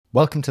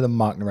Welcome to the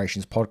Mark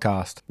Narrations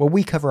podcast, where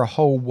we cover a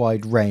whole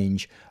wide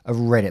range of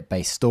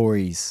Reddit-based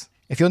stories.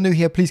 If you're new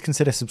here, please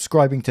consider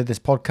subscribing to this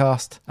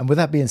podcast. And with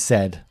that being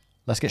said,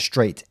 let's get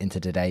straight into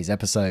today's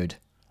episode.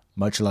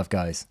 Much love,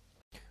 guys.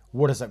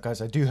 What is up,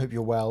 guys? I do hope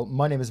you're well.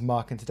 My name is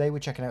Mark, and today we're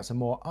checking out some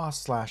more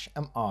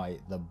r/am I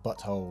the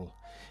butthole.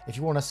 If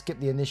you want to skip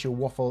the initial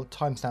waffle,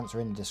 timestamps are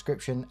in the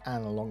description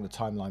and along the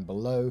timeline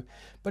below.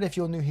 But if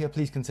you're new here,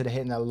 please consider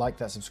hitting that like,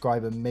 that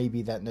subscribe, and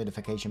maybe that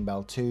notification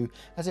bell too,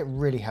 as it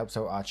really helps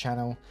out our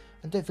channel.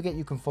 And don't forget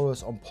you can follow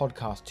us on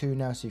podcast too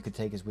now, so you can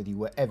take us with you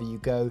wherever you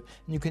go.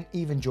 And you can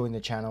even join the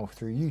channel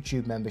through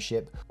YouTube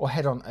membership or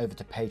head on over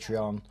to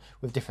Patreon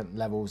with different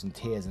levels and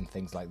tiers and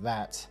things like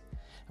that.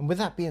 And with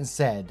that being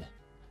said,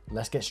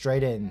 let's get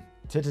straight in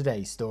to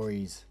today's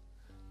stories.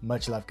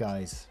 Much love,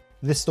 guys.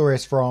 This story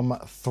is from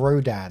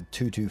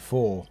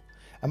Throwdad224.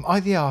 Am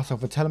I the arsehole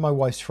for telling my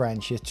wife's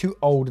friend she is too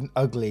old and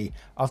ugly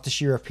after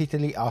she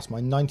repeatedly asked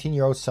my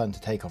 19-year-old son to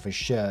take off his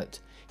shirt?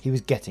 He was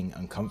getting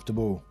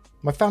uncomfortable.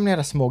 My family had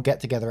a small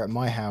get-together at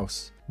my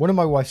house. One of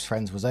my wife's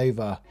friends was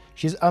over.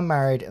 She is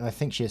unmarried and I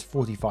think she is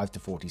 45 to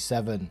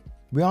 47.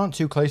 We aren't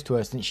too close to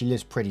her since she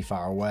lives pretty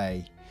far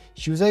away.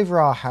 She was over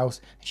our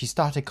house and she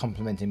started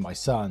complimenting my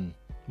son.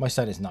 My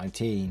son is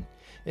 19.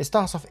 It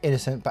starts off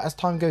innocent, but as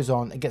time goes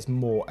on, it gets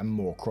more and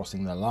more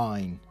crossing the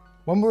line.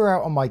 When we were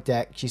out on my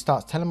deck, she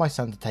starts telling my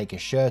son to take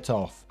his shirt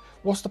off.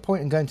 What's the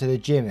point in going to the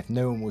gym if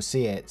no one will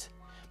see it?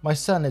 My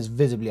son is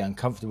visibly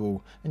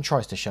uncomfortable and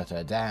tries to shut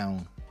her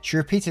down. She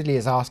repeatedly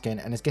is asking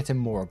and is getting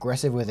more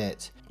aggressive with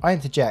it. I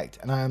interject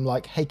and I am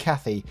like, "Hey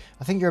Kathy,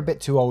 I think you're a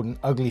bit too old and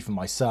ugly for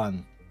my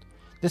son."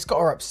 This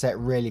got her upset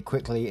really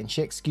quickly and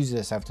she excuses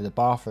herself to the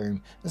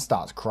bathroom and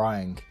starts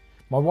crying.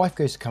 My wife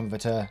goes to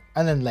comfort her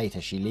and then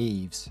later she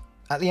leaves.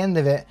 At the end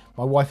of it,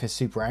 my wife is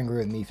super angry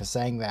with me for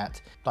saying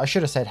that I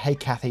should have said, "Hey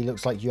Kathy,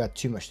 looks like you had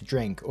too much to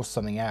drink," or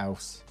something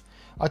else.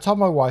 I told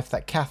my wife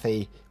that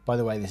Kathy, by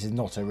the way this is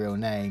not her real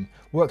name,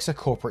 works a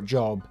corporate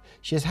job.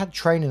 She has had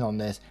training on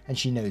this and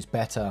she knows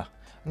better.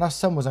 And our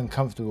son was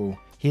uncomfortable.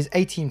 He is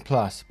 18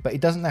 plus, but he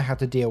doesn't know how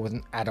to deal with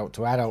an adult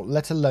to adult,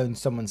 let alone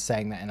someone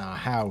saying that in our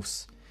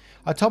house.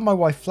 I told my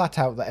wife flat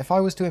out that if I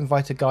was to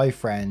invite a guy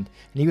friend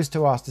and he was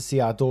to ask to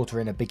see our daughter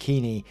in a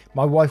bikini,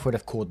 my wife would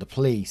have called the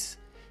police.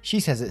 She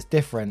says it's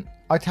different.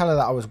 I tell her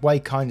that I was way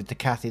kinder to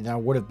Kathy than I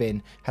would have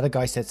been had a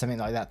guy said something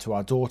like that to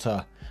our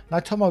daughter. And I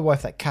told my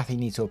wife that Kathy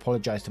needs to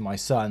apologise to my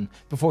son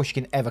before she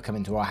can ever come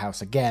into our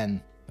house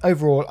again.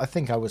 Overall, I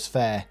think I was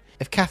fair.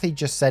 If Kathy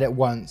just said it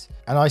once,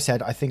 and I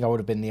said I think I would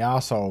have been the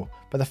arsehole,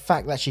 but the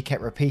fact that she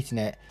kept repeating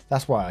it,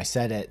 that's why I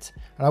said it.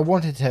 And I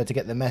wanted her to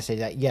get the message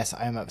that yes,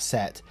 I am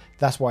upset,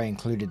 that's why I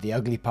included the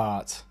ugly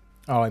part.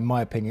 Oh, in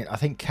my opinion, I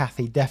think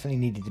Kathy definitely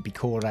needed to be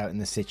called out in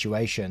this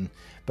situation,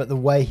 but the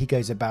way he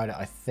goes about it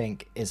I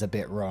think is a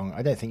bit wrong.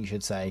 I don't think you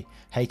should say,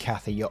 "Hey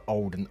Kathy, you're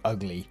old and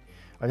ugly."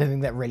 I don't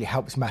think that really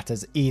helps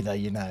matters either,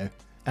 you know.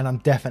 And I'm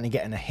definitely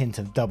getting a hint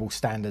of double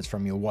standards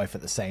from your wife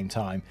at the same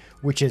time,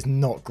 which is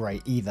not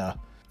great either.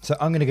 So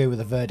I'm going to go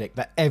with a verdict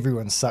that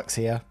everyone sucks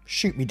here.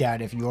 Shoot me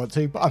down if you want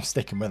to, but I'm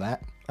sticking with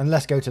that. And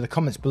let's go to the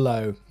comments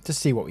below to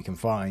see what we can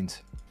find.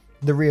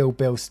 The real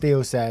Bill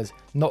Steele says,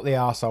 "Not the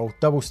arsehole,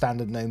 double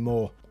standard no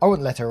more. I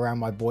wouldn't let her around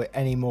my boy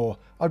anymore.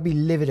 I'd be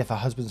livid if her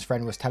husband's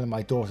friend was telling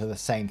my daughter the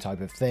same type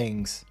of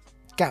things."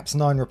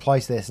 Gaps9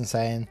 replies to this and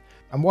saying,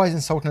 "And why is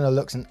insulting her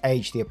looks and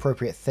age the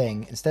appropriate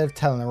thing instead of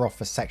telling her off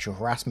for sexual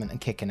harassment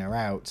and kicking her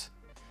out?"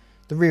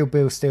 The real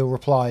Bill Steele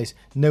replies,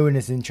 "No one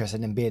is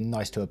interested in being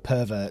nice to a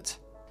pervert."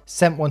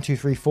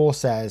 Semp1234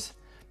 says,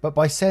 "But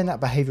by saying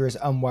that behaviour is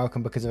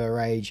unwelcome because of her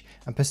age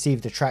and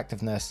perceived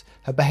attractiveness,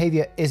 her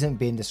behaviour isn't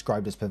being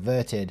described as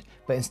perverted,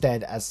 but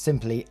instead as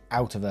simply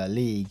out of her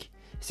league.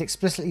 It's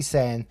explicitly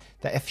saying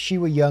that if she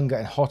were younger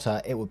and hotter,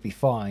 it would be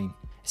fine.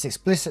 It's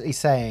explicitly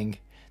saying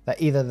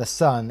that either the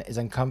son is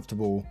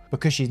uncomfortable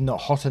because she's not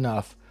hot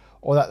enough,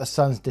 or that the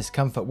son's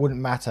discomfort wouldn't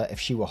matter if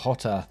she were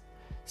hotter.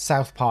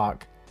 South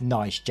Park,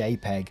 nice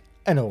JPEG,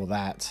 and all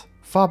that.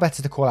 Far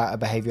better to call out a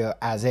behaviour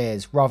as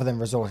is, rather than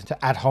resorting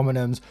to ad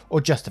hominems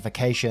or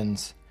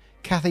justifications.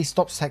 Kathy,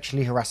 stop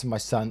sexually harassing my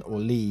son or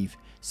leave.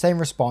 Same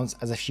response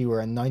as if she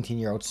were a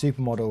 19-year-old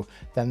supermodel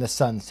that the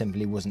son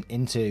simply wasn't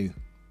into."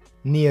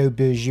 Neo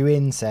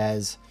Bourgeois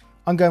says,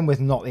 "I'm going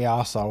with not the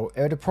arsehole.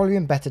 It would have probably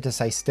been better to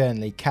say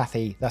sternly,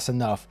 'Kathy, that's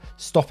enough.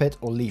 Stop it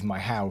or leave my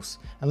house,'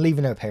 and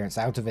leaving her parents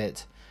out of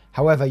it.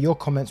 However, your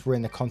comments were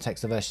in the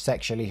context of her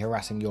sexually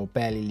harassing your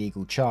barely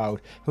legal child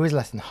who is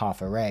less than half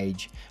her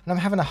age, and I'm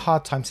having a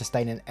hard time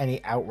sustaining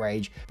any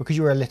outrage because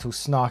you were a little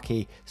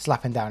snarky,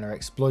 slapping down her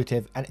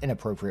exploitive and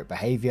inappropriate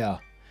behaviour.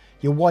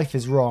 Your wife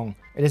is wrong.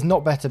 It is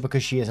not better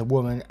because she is a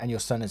woman and your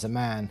son is a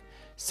man.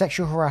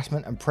 Sexual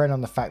harassment and preying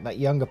on the fact that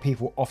younger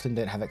people often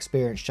don't have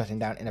experience shutting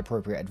down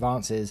inappropriate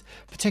advances,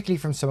 particularly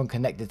from someone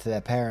connected to their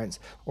parents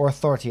or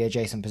authority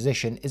adjacent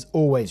position, is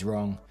always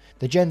wrong.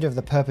 The gender of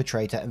the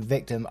perpetrator and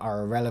victim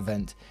are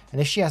irrelevant, and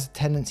if she has a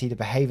tendency to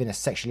behave in a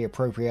sexually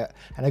appropriate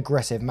and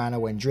aggressive manner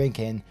when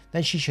drinking,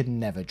 then she should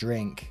never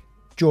drink."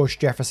 George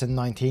Jefferson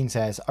 19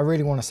 says, "I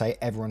really want to say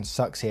everyone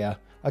sucks here.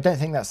 I don't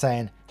think that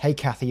saying, "Hey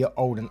Kathy, you're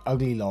old and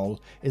ugly lol,"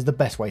 is the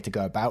best way to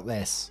go about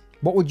this.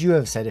 What would you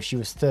have said if she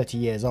was 30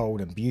 years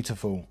old and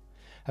beautiful?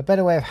 A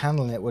better way of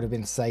handling it would have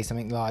been to say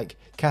something like,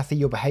 "Kathy,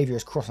 your behaviour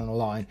is crossing the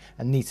line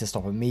and needs to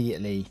stop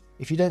immediately.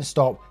 If you don't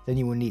stop, then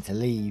you will need to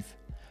leave."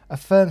 A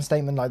firm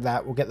statement like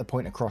that will get the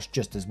point across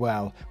just as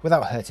well,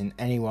 without hurting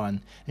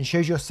anyone, and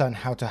shows your son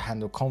how to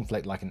handle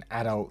conflict like an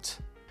adult.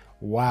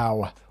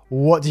 Wow,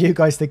 what do you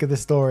guys think of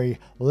this story?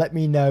 Let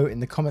me know in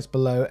the comments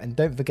below, and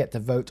don't forget to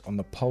vote on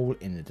the poll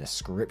in the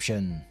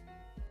description.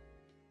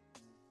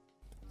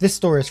 This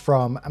story is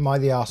from Am I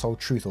the Arsehole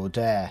Truth or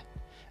Dare?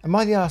 Am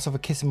I the arsehole for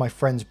kissing my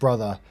friend's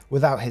brother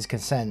without his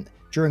consent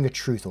during a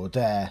truth or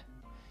dare?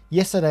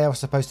 Yesterday I was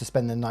supposed to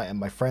spend the night at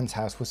my friend's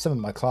house with some of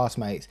my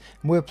classmates,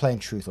 and we were playing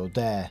truth or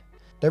dare.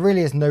 There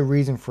really is no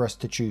reason for us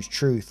to choose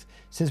truth,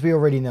 since we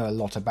already know a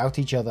lot about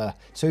each other,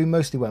 so we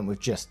mostly went with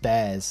just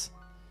dares.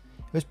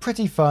 It was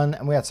pretty fun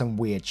and we had some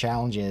weird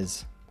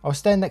challenges. I was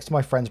staying next to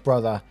my friend's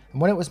brother, and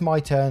when it was my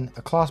turn,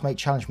 a classmate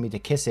challenged me to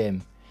kiss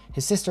him.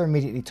 His sister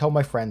immediately told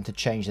my friend to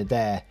change the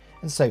dare,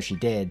 and so she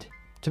did.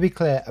 To be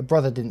clear, a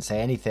brother didn't say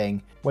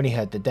anything when he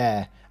heard the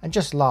dare, and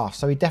just laughed,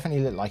 so he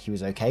definitely looked like he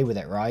was okay with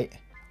it, right?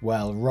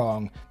 Well,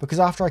 wrong, because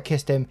after I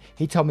kissed him,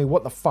 he told me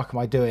what the fuck am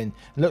I doing,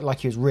 and looked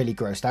like he was really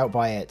grossed out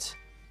by it.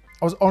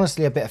 I was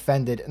honestly a bit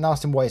offended and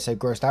asked him why he's so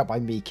grossed out by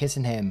me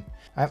kissing him.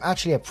 I am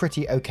actually a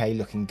pretty okay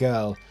looking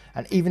girl,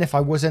 and even if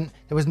I wasn't,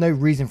 there was no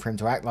reason for him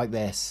to act like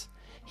this.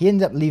 He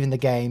ended up leaving the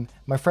game.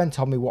 My friend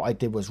told me what I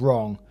did was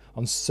wrong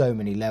on so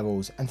many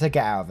levels and to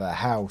get out of her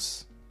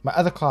house. My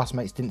other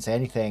classmates didn't say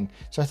anything,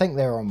 so I think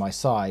they were on my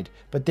side,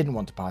 but didn't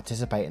want to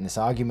participate in this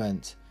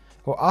argument.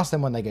 We'll ask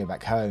them when they go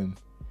back home.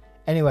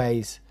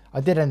 Anyways,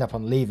 I did end up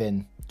on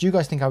leaving. Do you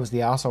guys think I was the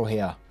arsehole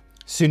here?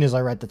 Soon as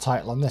I read the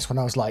title on this one,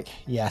 I was like,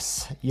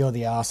 yes, you're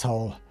the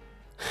arsehole.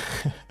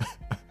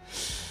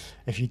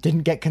 If you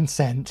didn't get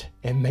consent,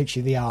 it makes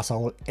you the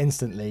arsehole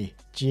instantly.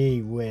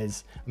 Gee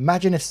whiz.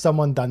 Imagine if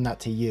someone done that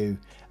to you.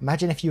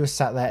 Imagine if you were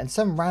sat there and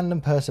some random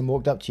person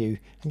walked up to you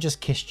and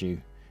just kissed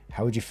you.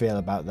 How would you feel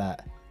about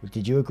that?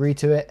 Did you agree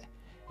to it?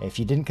 If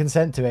you didn't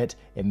consent to it,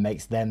 it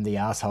makes them the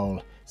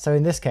arsehole. So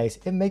in this case,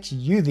 it makes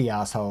you the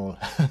arsehole.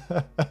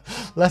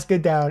 Let's go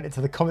down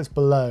into the comments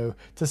below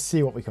to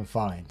see what we can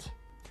find.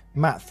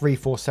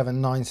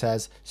 Matt3479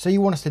 says, so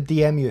you want us to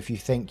DM you if you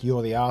think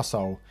you're the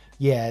arsehole?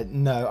 Yeah,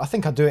 no, I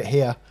think I'll do it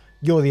here.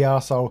 You're the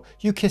arsehole.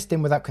 You kissed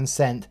him without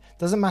consent.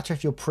 Doesn't matter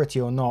if you're pretty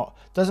or not.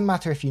 Doesn't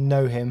matter if you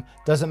know him.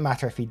 Doesn't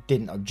matter if he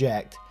didn't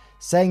object.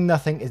 Saying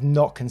nothing is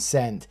not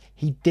consent.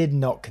 He did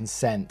not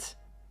consent.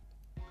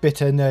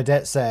 Bitter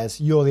Nerdette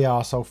says, you're the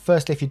arsehole.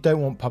 Firstly, if you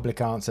don't want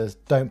public answers,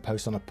 don't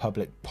post on a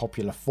public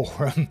popular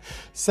forum.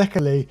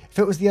 Secondly, if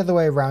it was the other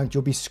way around,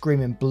 you'll be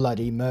screaming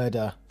bloody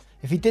murder.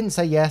 If he didn't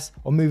say yes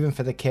or move in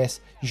for the kiss,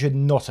 you should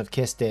not have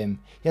kissed him.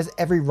 He has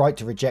every right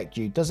to reject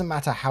you, doesn't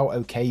matter how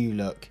okay you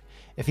look.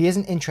 If he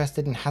isn't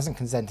interested and hasn't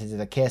consented to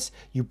the kiss,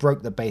 you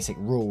broke the basic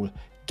rule.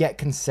 Get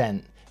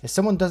consent. If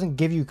someone doesn't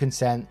give you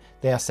consent,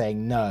 they are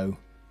saying no.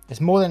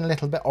 It's more than a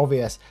little bit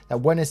obvious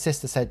that when his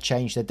sister said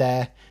change the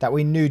dare, that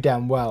we knew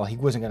damn well he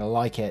wasn't going to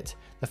like it.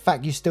 The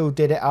fact you still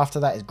did it after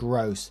that is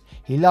gross.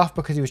 He laughed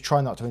because he was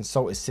trying not to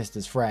insult his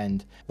sister's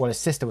friend, while his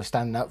sister was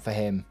standing up for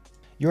him.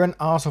 You're an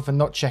arsehole for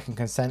not checking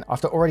consent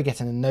after already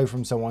getting a no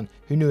from someone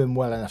who knew him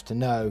well enough to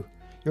know.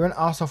 You're an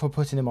arsehole for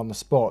putting him on the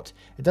spot.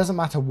 It doesn't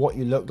matter what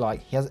you look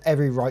like, he has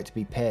every right to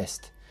be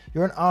pissed.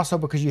 You're an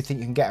arsehole because you think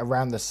you can get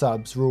around the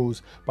subs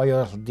rules by your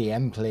little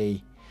DM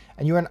plea.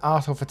 And you're an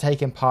arsehole for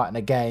taking part in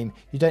a game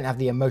you don't have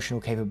the emotional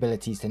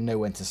capabilities to know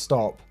when to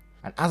stop.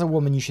 And as a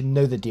woman, you should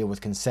know the deal with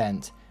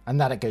consent,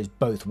 and that it goes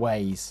both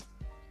ways.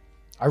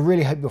 I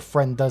really hope your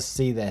friend does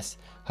see this.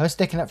 Her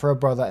sticking up for her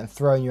brother and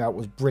throwing you out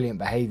was brilliant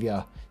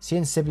behaviour.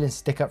 Seeing siblings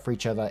stick up for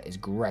each other is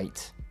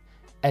great.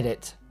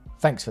 Edit.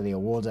 Thanks for the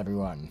awards,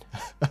 everyone.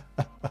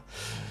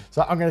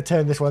 So I'm going to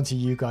turn this one to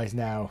you guys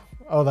now.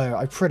 Although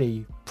I'm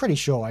pretty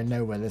sure I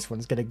know where this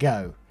one's going to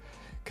go.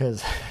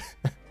 Because,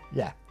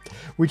 yeah,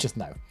 we just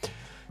know.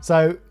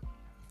 So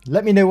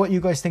let me know what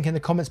you guys think in the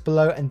comments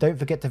below, and don't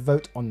forget to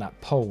vote on that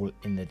poll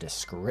in the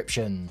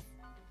description.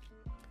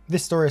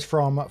 This story is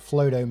from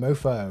Flodo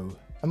Mofo.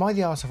 Am I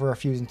the arsehole for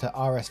refusing to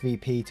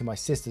RSVP to my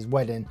sister's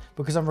wedding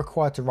because I'm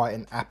required to write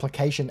an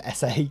application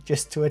essay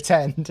just to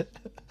attend?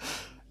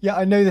 Yeah,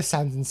 I know this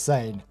sounds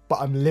insane, but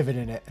I'm living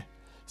in it.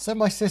 So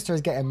my sister is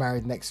getting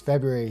married next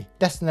February.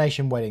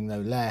 Destination wedding no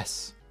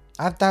less.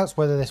 I have doubts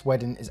whether this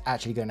wedding is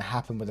actually going to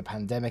happen with the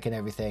pandemic and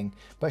everything,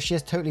 but she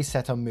is totally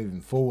set on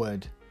moving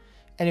forward.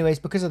 Anyways,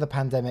 because of the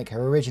pandemic,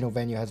 her original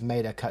venue has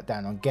made her cut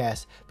down on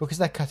guests because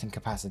they're cutting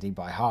capacity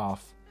by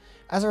half.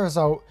 As a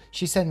result,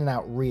 she's sending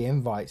out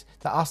re-invites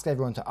that ask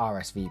everyone to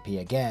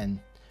RSVP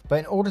again. But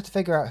in order to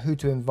figure out who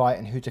to invite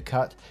and who to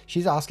cut,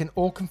 she's asking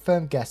all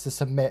confirmed guests to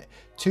submit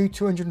two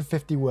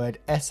 250-word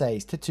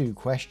essays to 2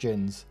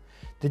 questions.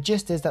 The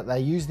gist is that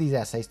they use these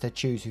essays to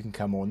choose who can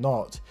come or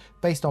not,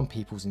 based on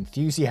people's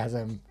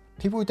enthusiasm.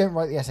 People who don't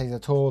write the essays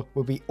at all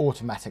will be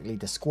automatically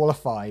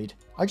disqualified.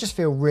 I just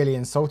feel really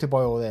insulted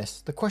by all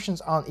this. The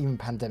questions aren't even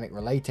pandemic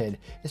related.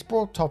 It's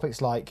broad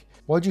topics like,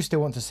 why do you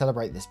still want to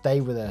celebrate this day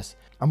with us?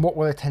 And what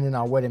will attending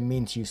our wedding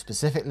mean to you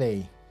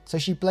specifically? So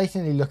she's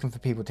blatantly looking for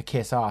people to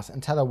kiss ass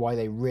and tell her why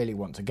they really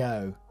want to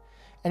go.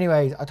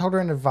 Anyways, I told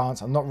her in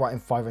advance I'm not writing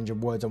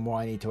 500 words on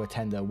why I need to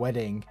attend her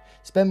wedding,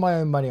 spend my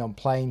own money on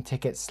plane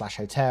tickets /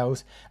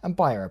 hotels, and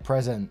buy her a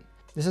present.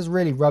 This has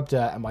really rubbed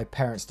her and my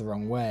parents the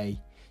wrong way.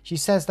 She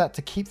says that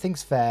to keep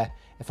things fair,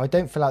 if I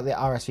don't fill out the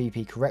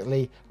RSVP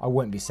correctly, I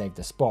won't be saved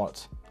a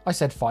spot. I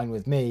said fine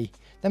with me.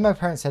 Then my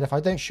parents said if I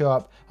don't show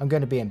up, I'm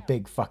going to be in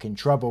big fucking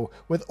trouble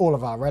with all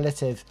of our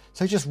relatives,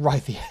 so just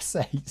write the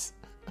essays.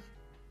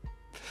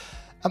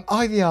 Am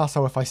I the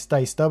arsehole if I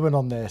stay stubborn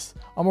on this?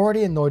 I'm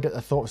already annoyed at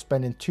the thought of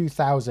spending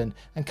 $2,000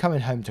 and coming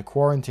home to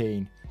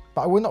quarantine,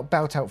 but I will not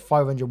belt out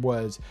 500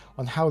 words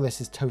on how this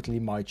is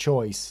totally my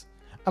choice.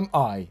 Am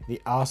I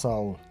the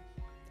arsehole?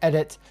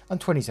 Edit, I'm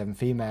 27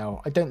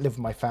 female, I don't live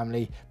with my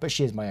family, but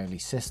she is my only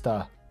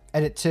sister.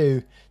 Edit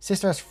 2,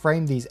 sister has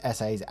framed these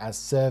essays as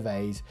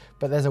surveys,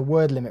 but there's a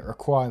word limit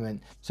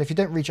requirement, so if you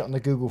don't reach it on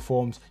the Google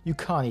Forms, you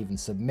can't even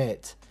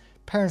submit.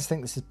 Parents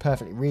think this is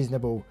perfectly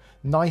reasonable,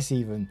 nice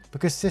even,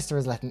 because sister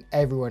is letting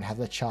everyone have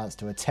the chance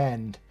to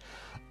attend.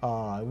 Oh,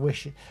 I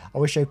wish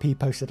OP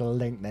posted a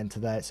link then to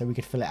that so we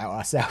could fill it out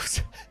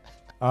ourselves.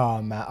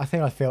 Oh man, I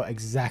think I feel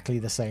exactly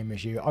the same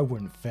as you. I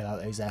wouldn't fill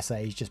out those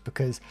essays just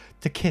because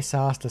to kiss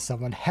ass to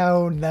someone,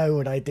 hell no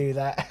would I do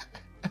that.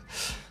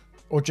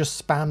 Or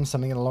just spam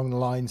something along the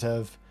lines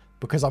of,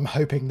 because I'm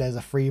hoping there's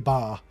a free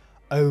bar,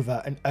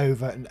 over and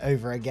over and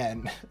over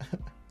again.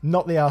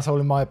 Not the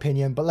arsehole in my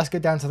opinion, but let's go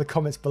down to the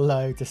comments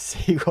below to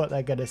see what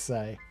they're going to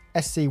say.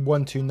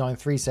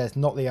 SC1293 says,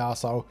 not the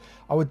arsehole.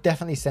 I would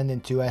definitely send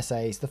in 2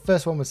 essays. The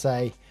first one would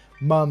say,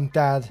 Mum,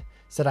 Dad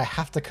said I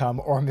have to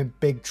come or I'm in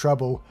big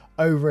trouble,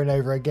 over and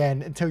over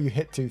again until you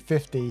hit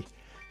 250.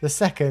 The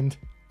second,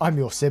 I'm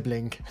your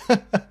sibling.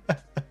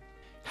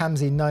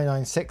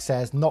 Hamzy996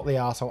 says, not the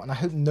arsehole, and I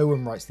hope no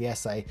one writes the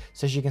essay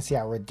so she can see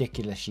how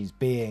ridiculous she's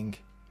being.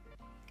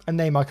 A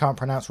name I can't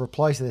pronounce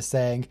replies to this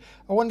saying,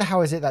 I wonder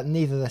how is it that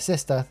neither the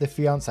sister, the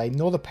fiance,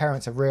 nor the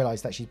parents have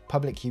realised that she's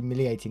public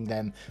humiliating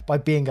them by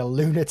being a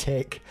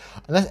lunatic.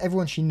 Unless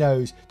everyone she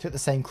knows took the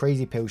same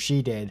crazy pill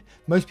she did,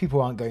 most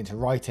people aren't going to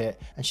write it,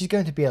 and she's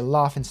going to be a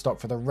laughingstock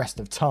for the rest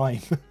of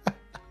time.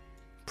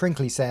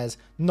 Prinkley says,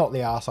 not the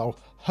arsehole.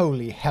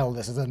 Holy hell,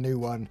 this is a new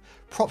one.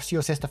 Props to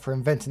your sister for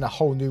inventing a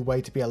whole new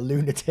way to be a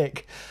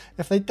lunatic.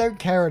 If they don't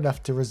care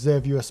enough to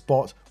reserve you a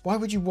spot, why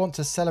would you want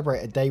to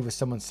celebrate a day with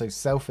someone so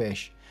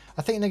selfish?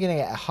 I think they're going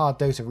to get a hard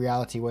dose of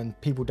reality when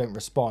people don't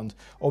respond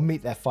or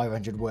meet their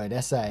 500-word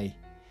essay.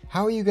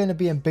 How are you going to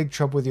be in big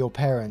trouble with your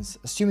parents,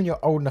 assuming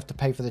you're old enough to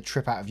pay for the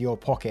trip out of your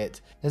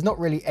pocket? There's not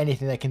really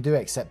anything they can do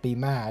except be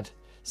mad.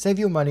 Save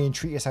your money and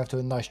treat yourself to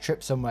a nice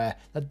trip somewhere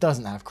that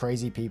doesn't have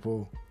crazy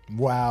people.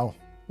 Wow,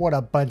 what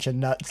a bunch of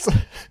nuts.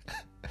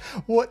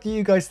 What do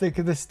you guys think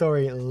of this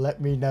story?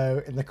 Let me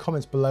know in the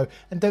comments below,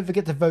 and don't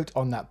forget to vote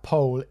on that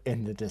poll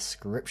in the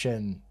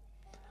description.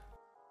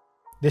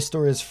 This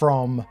story is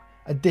from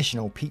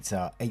Additional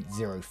Pizza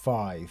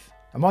 805.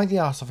 Am I the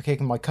arsehole for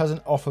kicking my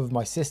cousin off of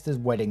my sister's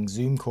wedding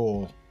Zoom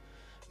call?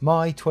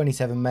 My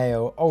 27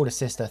 male, older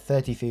sister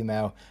 30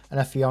 female, and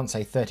her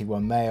fiance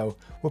 31 male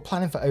were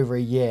planning for over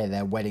a year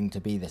their wedding to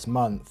be this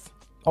month.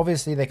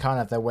 Obviously they can't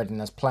have their wedding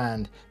as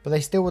planned, but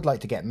they still would like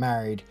to get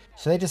married,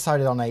 so they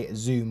decided on a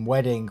Zoom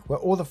wedding where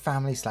all the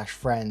family /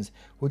 friends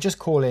would just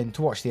call in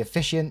to watch the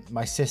officiant,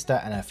 my sister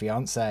and her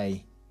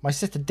fiance. My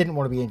sister didn't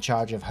want to be in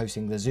charge of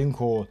hosting the Zoom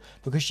call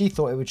because she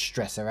thought it would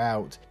stress her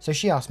out, so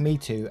she asked me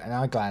to and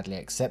I gladly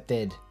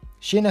accepted.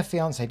 She and her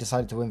fiance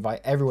decided to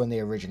invite everyone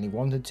they originally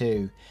wanted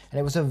to, and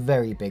it was a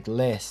very big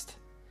list.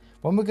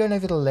 When we're going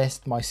over the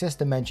list, my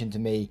sister mentioned to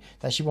me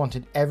that she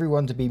wanted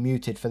everyone to be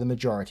muted for the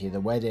majority of the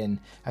wedding,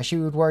 as she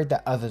was worried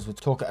that others would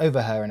talk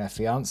over her and her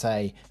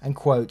fiance and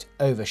quote,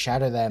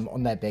 overshadow them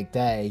on their big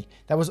day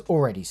that was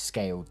already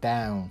scaled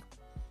down.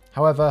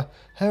 However,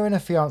 her and her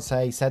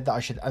fiance said that I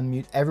should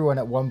unmute everyone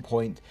at one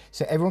point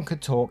so everyone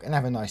could talk and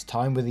have a nice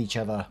time with each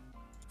other.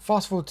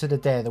 Fast forward to the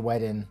day of the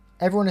wedding.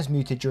 Everyone is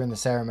muted during the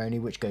ceremony,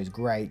 which goes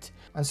great,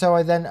 and so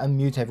I then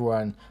unmute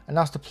everyone and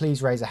ask to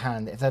please raise a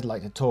hand if they'd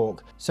like to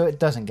talk so it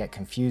doesn't get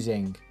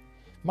confusing.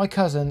 My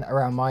cousin,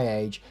 around my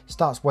age,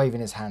 starts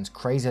waving his hands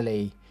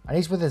crazily, and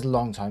he's with his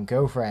longtime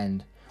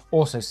girlfriend,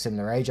 also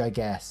similar age I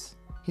guess.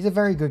 He's a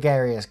very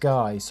gregarious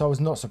guy, so I was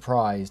not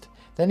surprised.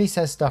 Then he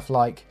says stuff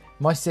like,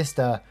 my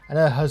sister and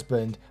her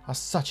husband are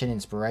such an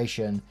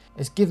inspiration,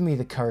 it's given me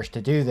the courage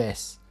to do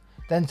this.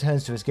 Then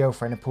turns to his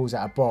girlfriend and pulls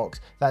out a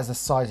box that is the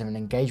size of an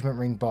engagement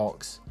ring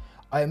box.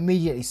 I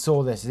immediately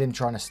saw this as him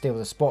trying to steal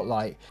the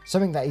spotlight,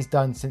 something that he's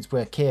done since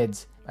we're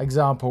kids.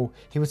 Example,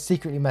 he would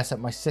secretly mess up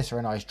my sister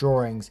and I's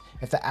drawings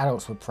if the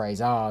adults would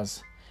praise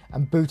ours,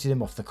 and booted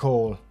him off the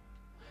call.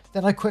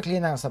 Then I quickly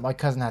announced that my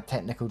cousin had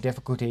technical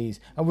difficulties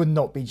and would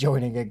not be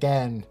joining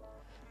again.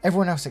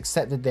 Everyone else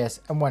accepted this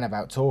and went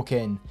about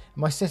talking, and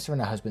my sister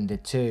and her husband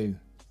did too.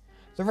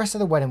 The rest of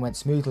the wedding went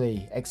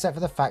smoothly, except for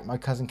the fact my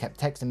cousin kept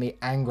texting me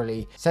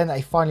angrily, saying that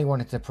he finally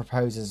wanted to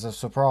propose as a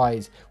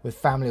surprise with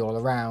family all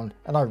around,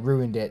 and I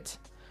ruined it.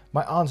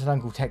 My aunt and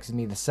uncle texted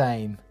me the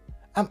same.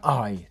 Am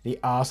I the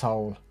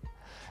arsehole?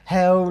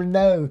 Hell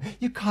no,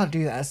 you can't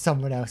do that at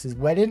someone else's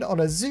wedding on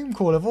a Zoom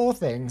call of all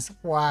things.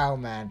 Wow,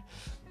 man.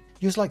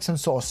 You're just like some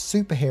sort of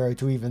superhero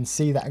to even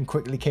see that and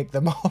quickly kick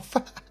them off.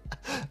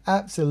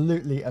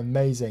 Absolutely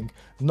amazing.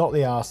 Not the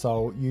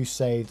arsehole, you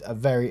saved a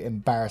very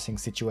embarrassing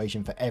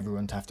situation for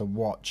everyone to have to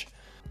watch.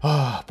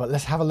 But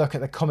let's have a look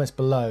at the comments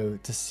below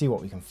to see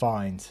what we can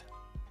find.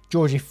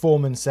 Georgie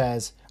Foreman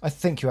says, I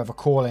think you have a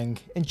calling,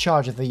 in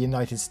charge of the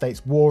United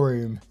States War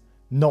Room.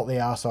 Not the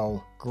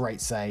arsehole,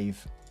 great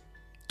save.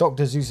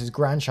 Dr. Zeus's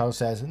grandchild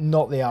says,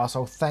 not the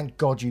arsehole, thank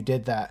God you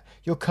did that.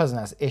 Your cousin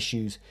has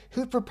issues.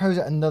 Who'd propose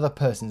at another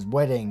person's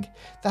wedding?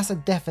 That's a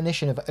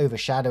definition of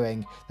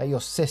overshadowing that your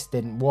sis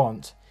didn't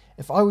want.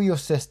 If I were your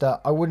sister,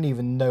 I wouldn't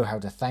even know how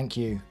to thank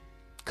you.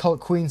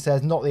 Cult Queen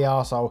says, not the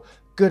arsehole,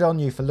 good on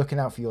you for looking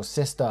out for your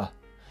sister.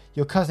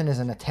 Your cousin is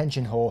an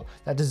attention whore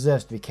that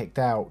deserves to be kicked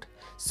out.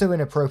 So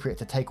inappropriate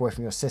to take away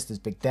from your sister's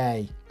big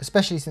day,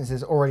 especially since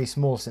it's already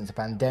small since the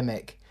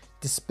pandemic.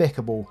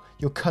 Despicable,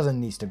 your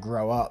cousin needs to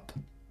grow up.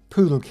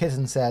 Poodle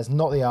Kitten says,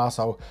 not the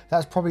arsehole,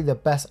 that's probably the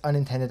best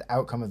unintended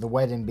outcome of the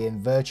wedding being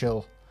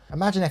virtual.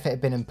 Imagine if it had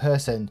been in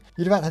person,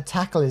 you'd have had to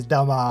tackle his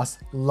dumb ass,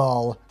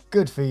 lol,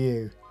 good for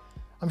you.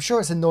 I'm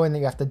sure it's annoying that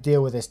you have to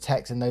deal with this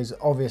text and those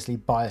obviously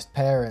biased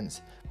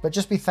parents, but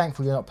just be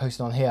thankful you're not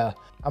posting on here.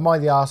 Am I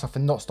the arsehole for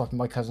not stopping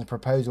my cousin's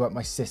proposal at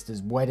my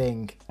sister's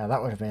wedding? Now that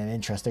would have been an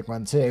interesting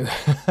one too.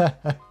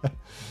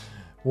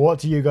 What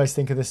do you guys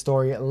think of this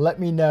story? Let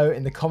me know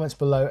in the comments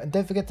below, and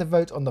don't forget to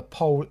vote on the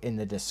poll in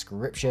the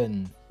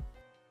description.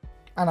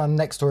 And our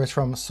next story is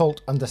from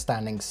Salt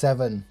Understanding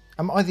 7.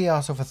 Am I the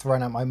arsehole for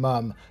throwing out my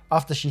mum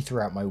after she threw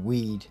out my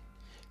weed?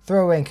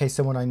 Throw away in case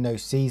someone I know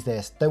sees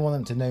this, don't want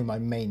them to know my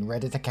main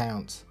Reddit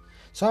account.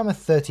 So I'm a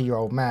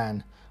 30-year-old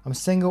man. I'm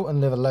single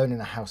and live alone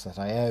in a house that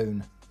I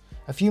own.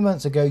 A few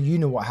months ago, you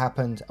know what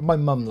happened, and my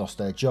mum lost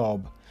her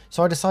job,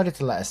 so I decided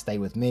to let her stay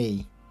with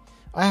me.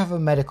 I have a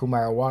medical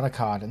marijuana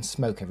card and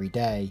smoke every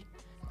day.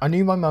 I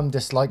knew my mum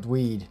disliked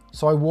weed,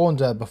 so I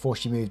warned her before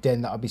she moved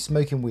in that I'd be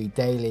smoking weed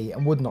daily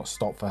and would not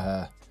stop for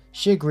her.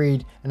 She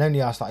agreed and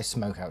only asked that I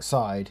smoke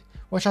outside,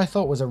 which I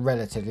thought was a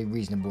relatively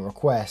reasonable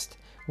request.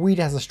 Weed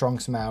has a strong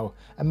smell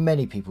and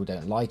many people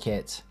don't like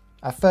it.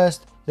 At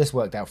first, this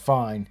worked out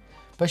fine,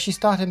 but she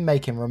started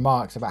making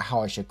remarks about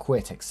how I should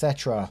quit,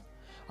 etc.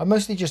 I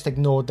mostly just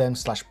ignored them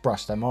 /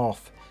 brushed them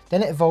off.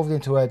 Then it evolved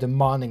into her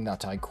demanding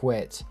that I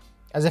quit.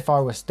 As if I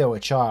were still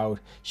a child,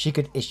 she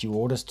could issue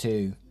orders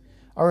to.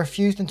 I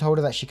refused and told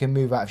her that she can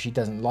move out if she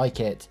doesn't like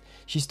it.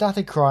 She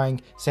started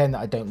crying, saying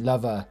that I don't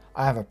love her,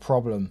 I have a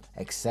problem,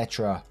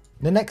 etc.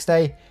 The next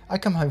day, I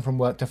come home from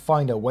work to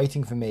find her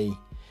waiting for me.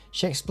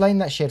 She explained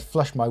that she had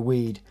flushed my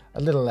weed, a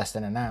little less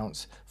than an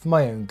ounce, for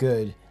my own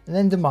good, and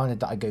then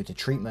demanded that I go to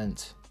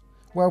treatment.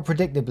 Well,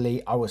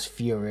 predictably, I was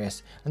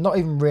furious, and not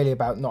even really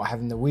about not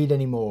having the weed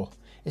anymore.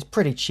 It's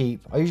pretty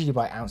cheap, I usually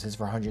buy ounces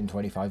for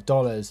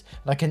 $125,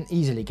 and I can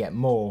easily get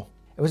more.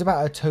 It was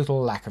about a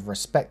total lack of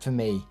respect for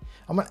me.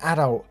 I'm an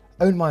adult,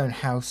 own my own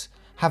house,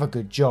 have a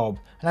good job,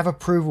 and have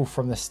approval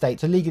from the state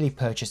to legally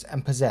purchase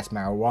and possess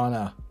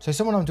marijuana. So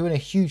someone I'm doing a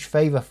huge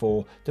favour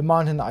for,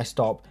 demanding that I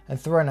stop and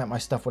throwing out my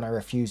stuff when I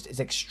refused is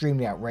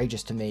extremely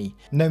outrageous to me,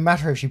 no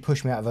matter if she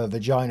pushed me out of her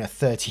vagina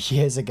 30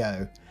 years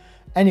ago.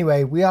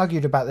 Anyway, we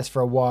argued about this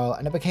for a while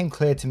and it became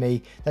clear to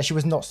me that she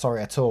was not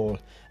sorry at all,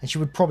 and she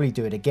would probably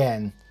do it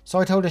again. So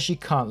I told her she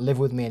can't live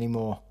with me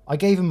anymore. I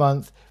gave a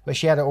month, but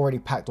she had already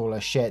packed all her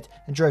shit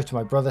and drove to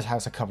my brother's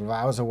house a couple of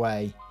hours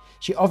away.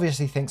 She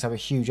obviously thinks I'm a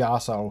huge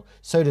arsehole,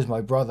 so does my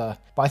brother,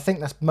 but I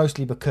think that's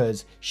mostly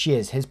because she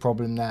is his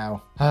problem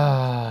now.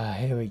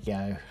 Here we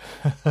go.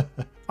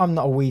 I'm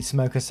not a weed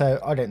smoker,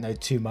 so I don't know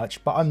too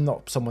much, but I'm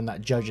not someone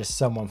that judges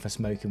someone for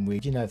smoking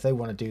weed. You know, if they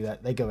want to do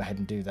that, they go ahead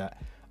and do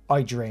that.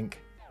 I drink,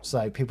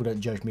 so people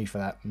don't judge me for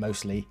that,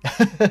 mostly.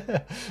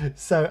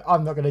 So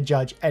I'm not going to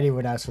judge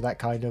anyone else for that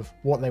kind of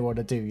what they want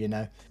to do, you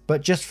know.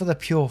 But just for the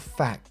pure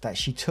fact that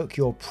she took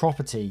your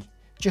property,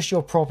 just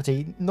your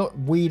property, not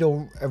weed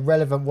or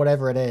irrelevant,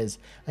 whatever it is,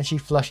 and she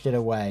flushed it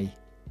away,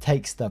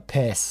 takes the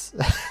piss.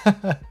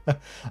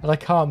 And I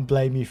can't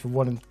blame you for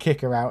wanting to kick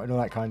her out and all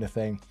that kind of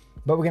thing.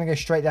 But we're going to go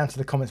straight down to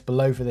the comments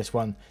below for this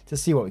one to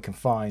see what we can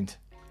find.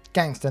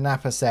 Gangster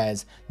Napper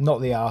says,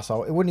 not the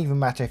arsehole, it wouldn't even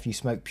matter if you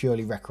smoke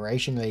purely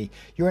recreationally.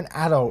 You're an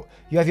adult,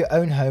 you have your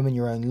own home and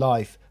your own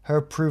life. Her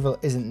approval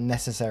isn't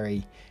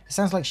necessary. It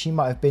sounds like she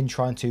might have been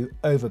trying to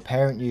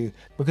overparent you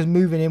because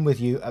moving in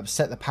with you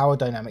upset the power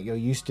dynamic you're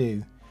used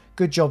to.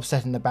 Good job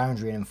setting the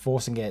boundary and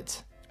enforcing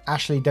it.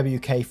 Ashley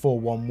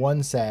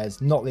WK411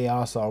 says, not the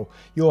arsehole,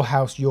 your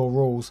house, your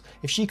rules.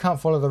 If she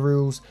can't follow the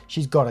rules,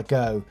 she's gotta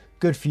go.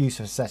 Good for you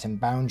for setting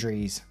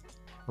boundaries.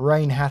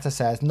 Rain Hatter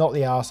says, not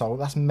the arsehole,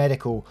 that's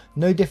medical,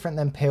 no different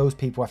than pills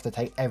people have to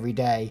take every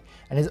day,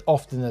 and is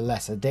often a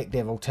less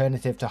addictive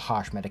alternative to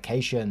harsh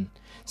medication.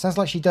 Sounds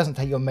like she doesn't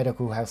take your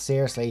medical health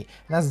seriously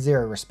and has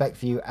zero respect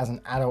for you as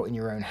an adult in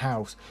your own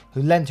house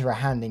who lent her a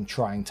hand in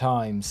trying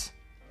times.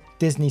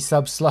 Disney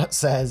Sub Slut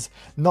says,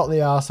 not the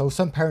arsehole,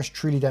 some parents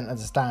truly don't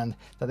understand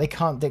that they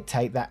can't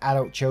dictate their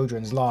adult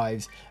children's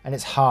lives, and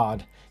it's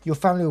hard. Your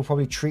family will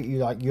probably treat you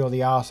like you're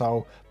the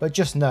arsehole, but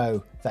just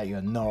know that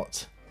you're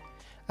not.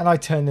 And I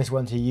turn this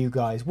one to you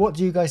guys. What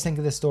do you guys think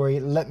of this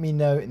story? Let me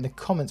know in the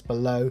comments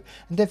below,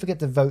 and don't forget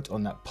to vote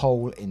on that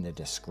poll in the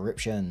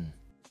description.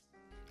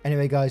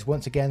 Anyway guys,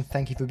 once again,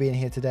 thank you for being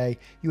here today.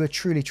 You are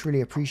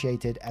truly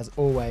appreciated as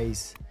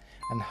always,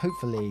 and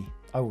hopefully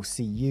I will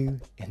see you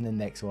in the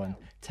next one.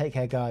 Take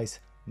care guys,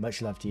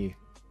 much love to you.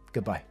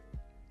 Goodbye.